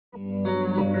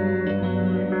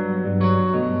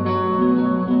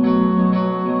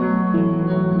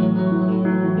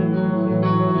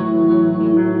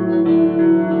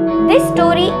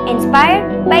story inspired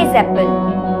by ZAPPL.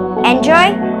 Enjoy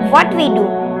what we do,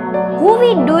 who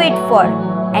we do it for,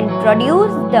 and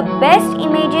produce the best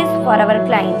images for our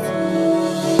clients.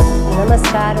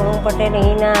 નમસ્કાર, હું પટેલ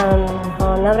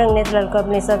નવરંગ natural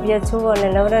ક્લબની સભ્ય છું અને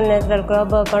નવરંગ natural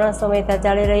club ઘણા સમયથી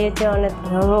ચાલી રહી છે અને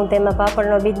હું તેમાં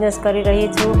પાપડનો બિઝનેસ કરી રહી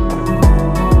છું.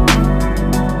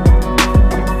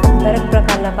 દરેક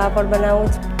પ્રકારના પાપડ બનાવું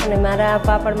છું અને મારા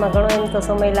પાપડમાં ઘણો એમ તો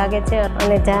સમય લાગે છે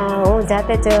અને હું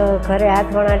જાતે જ ઘરે હાથ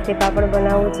વણાટથી પાપડ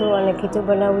બનાવું છું અને ખીચું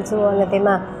બનાવું છું અને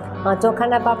તેમાં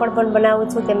ચોખાના પાપડ પણ બનાવું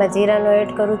છું. તેમાં જીરાનો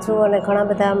એડ કરું છું અને ઘણા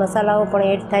બધા મસાલાઓ પણ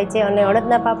એડ થાય છે અને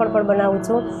અડદના પાપડ પણ બનાવું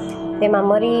છું. તેમાં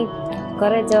મરી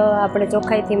ઘરે જ આપણે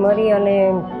ચોખાઈથી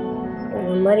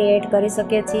મરી એડ કરી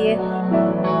શકીએ છીએ.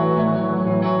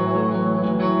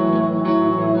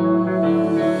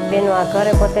 બેનો આ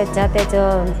ઘરે પોતે જાતે જ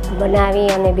બનાવી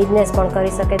અને બિઝનેસ પણ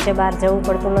કરી શકે છે, બહાર જવું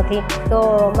પડતું નથી. તો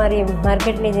અમારી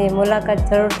માર્કેટની જે મુલાકાત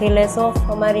જરૂરથી લેશો.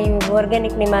 અમારી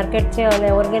ઓર્ગેનિકની માર્કેટ છે અને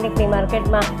ઓર્ગેનિકની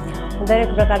માર્કેટમાં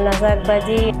દરેક પ્રકારના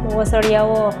શાકભાજી,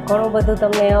 ઓસળિયાઓ, ઘણું બધું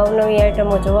તમને અવનવી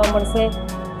આઈટમો જોવા મળશે.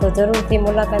 તો જરૂરથી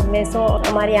મુલાકાત લેશો.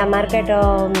 અમારી આ માર્કેટ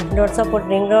 150 ફૂટ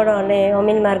રિંગ રોડ અને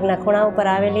અમીન માર્ગના ખૂણા ઉપર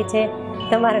આવેલી છે.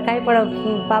 તમારે કાંઈ પણ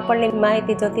પાપડની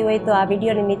માહિતી જોતી હોય તો આ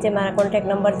વિડીયોની નીચે મારા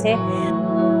કોન્ટેક્ટ નંબર છે.